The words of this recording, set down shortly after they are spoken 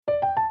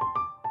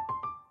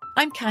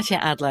I'm Katya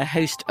Adler,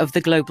 host of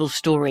The Global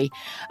Story.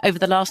 Over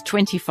the last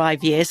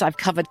 25 years, I've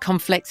covered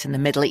conflicts in the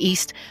Middle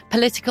East,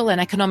 political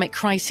and economic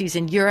crises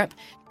in Europe,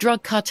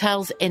 drug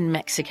cartels in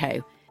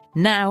Mexico.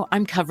 Now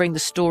I'm covering the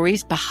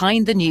stories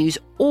behind the news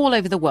all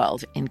over the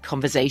world in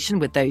conversation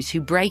with those who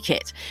break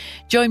it.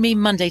 Join me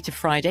Monday to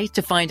Friday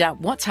to find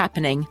out what's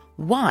happening,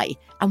 why,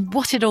 and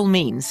what it all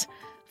means.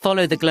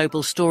 Follow The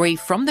Global Story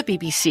from the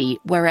BBC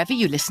wherever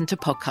you listen to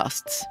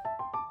podcasts.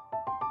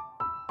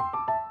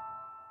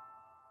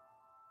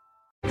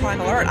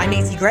 Crime Alert, I'm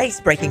Nancy Grace.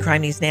 Breaking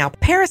crime news now.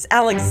 Paris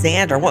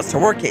Alexander wants to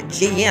work at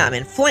GM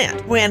in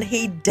Flint. When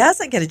he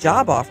doesn't get a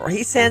job offer,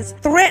 he sends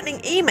threatening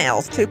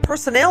emails to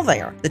personnel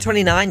there. The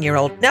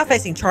 29-year-old now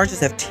facing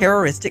charges of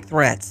terroristic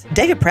threats.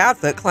 David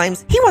Proudfoot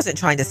claims he wasn't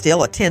trying to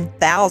steal a $10,000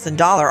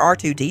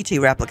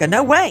 R2-D2 replica.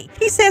 No way.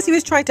 He says he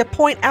was trying to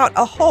point out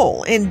a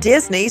hole in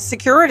Disney's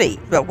security.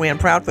 But when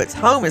Proudfoot's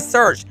home is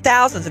searched,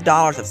 thousands of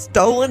dollars of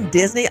stolen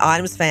Disney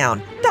items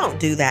found.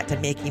 Don't do that to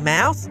Mickey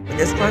Mouse. With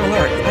this Crime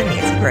Alert, I'm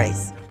Nancy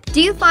Grace.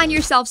 Do you find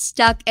yourself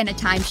stuck in a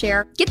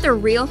timeshare? Get the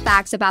real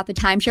facts about the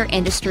timeshare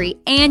industry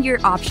and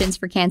your options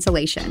for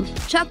cancellation.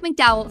 Chuck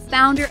McDowell,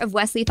 founder of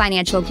Wesley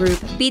Financial Group,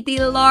 beat the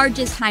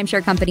largest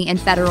timeshare company in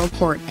federal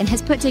court and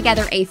has put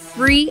together a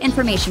free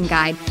information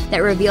guide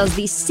that reveals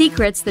the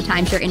secrets the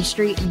timeshare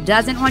industry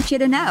doesn't want you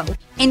to know,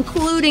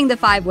 including the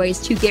 5 ways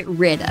to get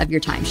rid of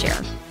your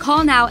timeshare.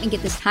 Call now and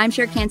get this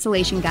timeshare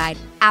cancellation guide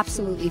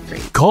absolutely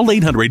free. Call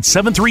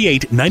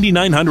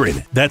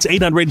 800-738-9900. That's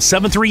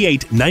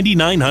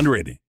 800-738-9900.